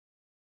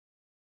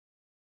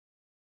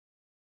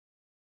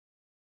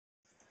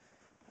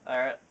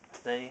Alright,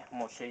 today I'm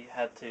going to show you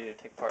how to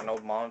take apart an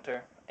old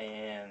monitor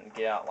and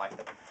get out like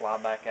the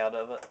flyback out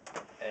of it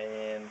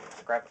and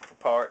scrap it for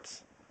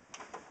parts.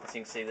 As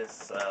you can see,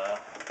 this is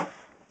out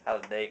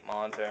of date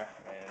monitor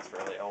and it's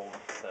really old,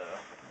 so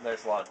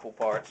there's a lot of cool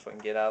parts we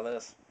can get out of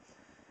this.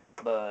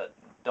 But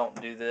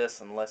don't do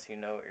this unless you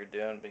know what you're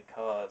doing,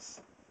 because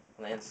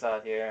on the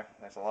inside here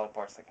there's a lot of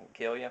parts that can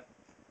kill you,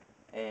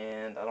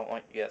 and I don't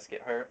want you guys to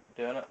get hurt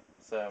doing it.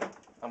 So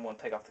I'm going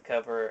to take off the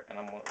cover and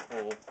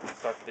we'll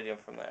start the video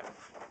from there.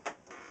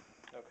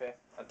 Okay,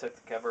 I took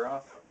the cover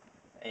off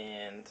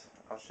and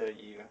I'll show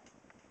you.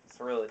 It's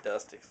really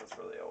dusty because it's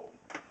really old,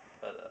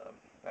 but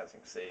as you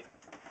can see,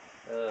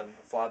 the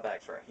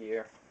flyback's right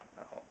here.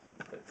 I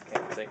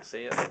can't think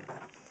see it.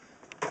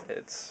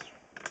 It's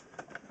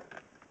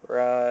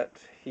right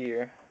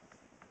here,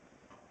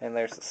 and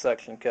there's the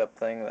suction cup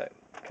thing that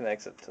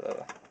connects it to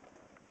the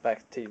back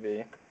of the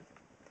TV.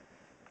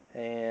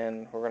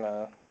 And we're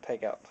gonna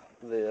take out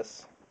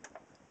this,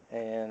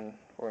 and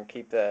we're gonna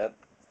keep that.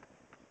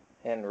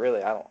 And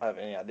really, I don't have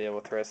any idea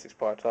what the rest of these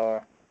parts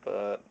are,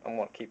 but I'm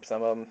gonna keep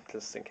some of them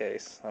just in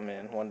case. I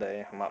mean, one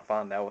day I might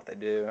find out what they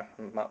do.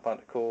 I might find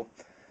it cool.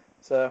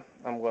 So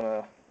I'm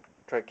gonna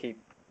try to keep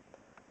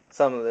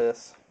some of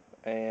this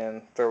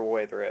and throw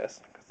away the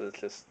rest because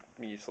it's just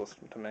useless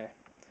to me.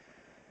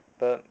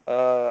 But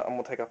I'm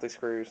gonna take off these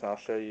screws and I'll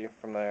show you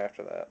from there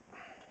after that.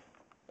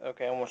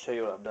 Okay, I'm gonna show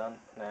you what I've done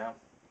now.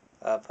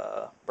 I've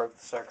broke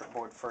the circuit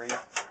board free,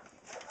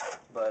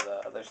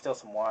 but there's still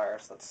some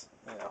wires that's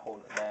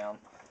holding it down.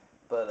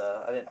 But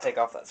I didn't take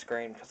off that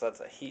screen because that's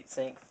a heat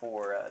sink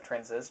for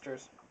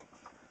transistors,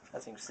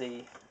 as you can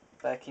see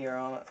back here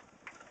on it.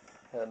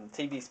 And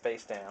the TV's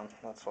face down,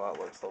 that's why it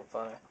looks a little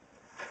funny.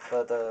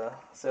 But I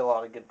see a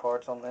lot of good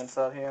parts on the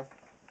inside here.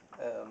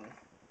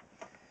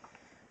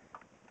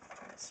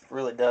 It's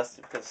really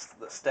dusty because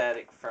the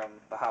static from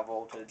the high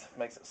voltage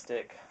makes it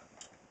stick.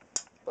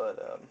 But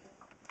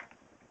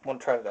I'm going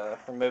to try to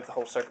remove the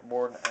whole circuit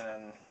board,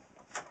 and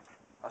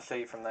I'll show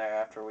you from there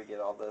after we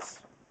get all this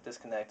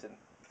disconnected.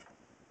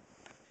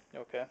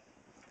 Okay,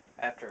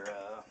 after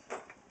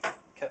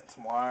cutting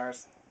some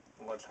wires,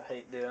 which I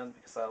hate doing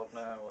because I don't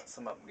know what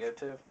some of them go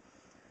to,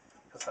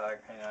 because I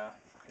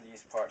could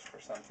use parts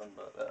for something,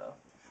 but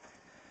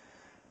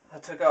I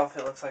took off,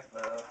 it looks like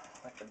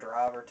the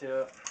driver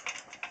to it,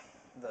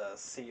 the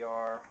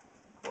CR,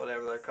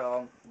 whatever they're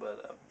called.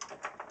 But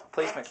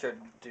please make sure to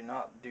do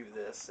not do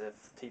this if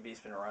the TV's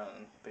been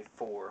running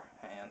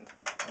beforehand.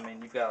 I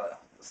mean, you've got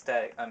a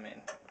static,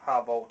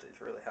 high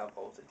voltage, really high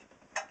voltage.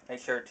 Make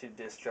sure to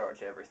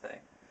discharge everything.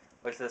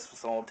 Which this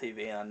was an old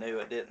TV and I knew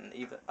it didn't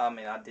even,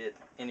 I did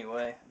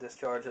anyway,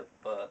 discharge it,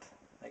 but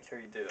make sure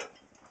you do it.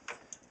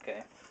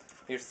 Okay,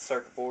 here's the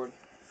circuit board.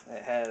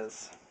 It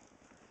has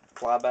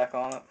flyback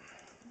on it.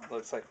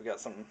 Looks like we got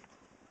some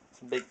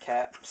big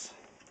caps.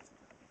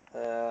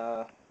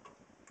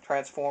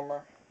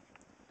 Transformer.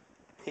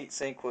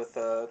 Heatsink with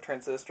a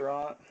transistor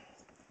on it.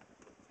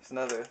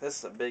 This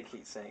is a big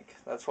heatsink.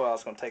 That's what I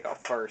was going to take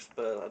off first,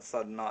 but I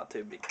decided not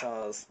to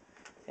because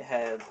it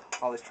had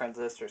all these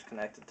transistors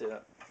connected to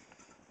it.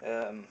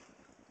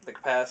 The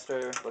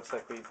capacitor, looks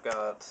like we've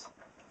got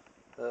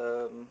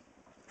a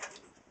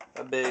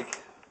big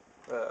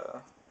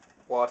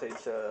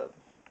wattage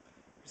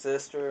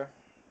resistor,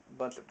 a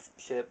bunch of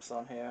chips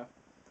on here,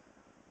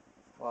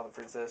 a lot of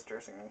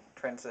resistors and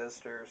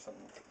transistors, and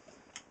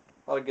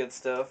a lot of good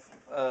stuff.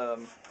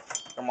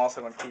 I'm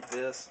also going to keep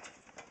this.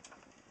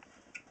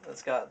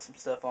 It's got some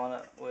stuff on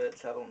it,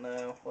 which I don't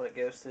know what it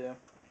goes to.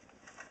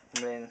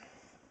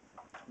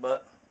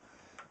 But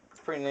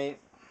it's pretty neat.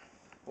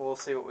 We'll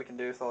see what we can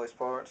do with all these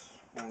parts.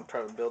 I'm going to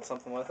try to build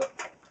something with it.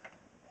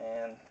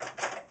 And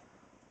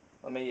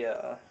let me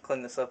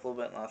clean this up a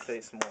little bit and I'll show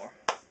you some more.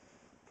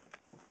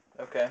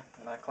 Okay,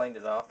 and I cleaned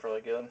it off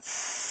really good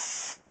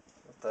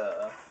with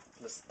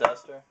this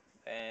duster.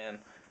 And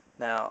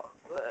now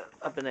that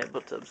I've been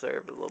able to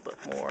observe it a little bit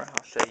more,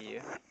 I'll show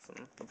you some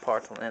of the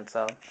parts on the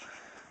inside.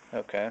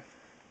 Okay,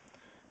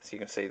 so you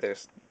can see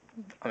there's,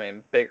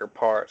 bigger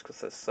parts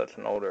because it's such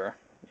an older,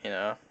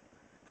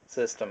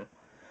 system.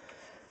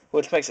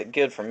 Which makes it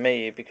good for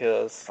me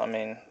because,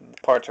 the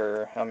parts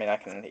are, I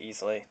can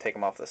easily take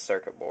them off the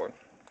circuit board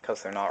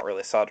because they're not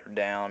really soldered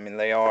down.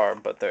 They are,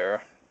 but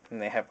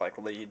they have like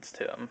leads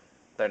to them.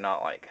 They're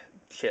not like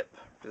chip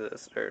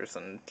resistors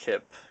and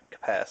chip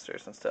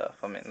capacitors and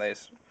stuff.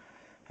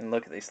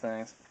 Look at these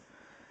things.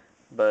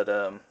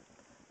 But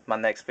my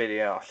next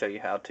video, I'll show you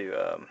how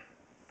to,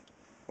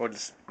 we'll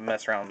just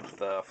mess around with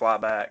the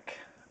flyback,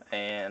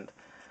 and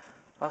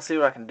I'll see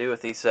what I can do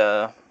with these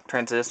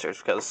transistors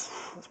because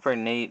it's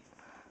pretty neat.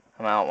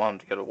 I don't want them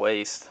to go to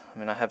waste.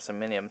 I have so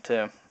many of them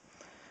too.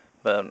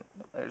 But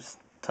there's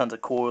tons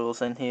of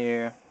coils in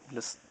here,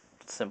 just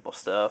simple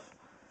stuff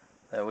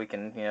that we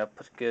can,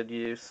 put to good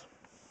use.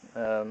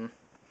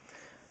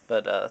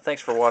 But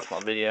thanks for watching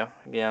my video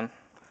again.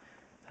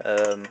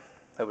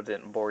 Hope it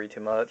didn't bore you too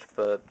much,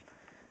 but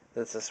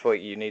this is what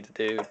you need to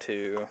do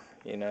to,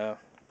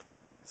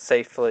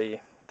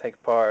 safely take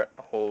apart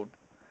a old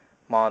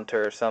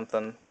monitor or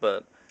something.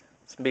 But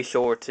be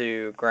sure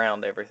to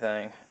ground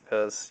everything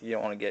because you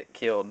don't want to get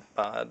killed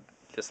by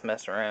just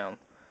messing around.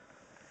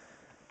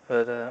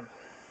 But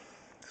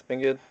it's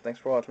been good. Thanks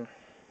for watching.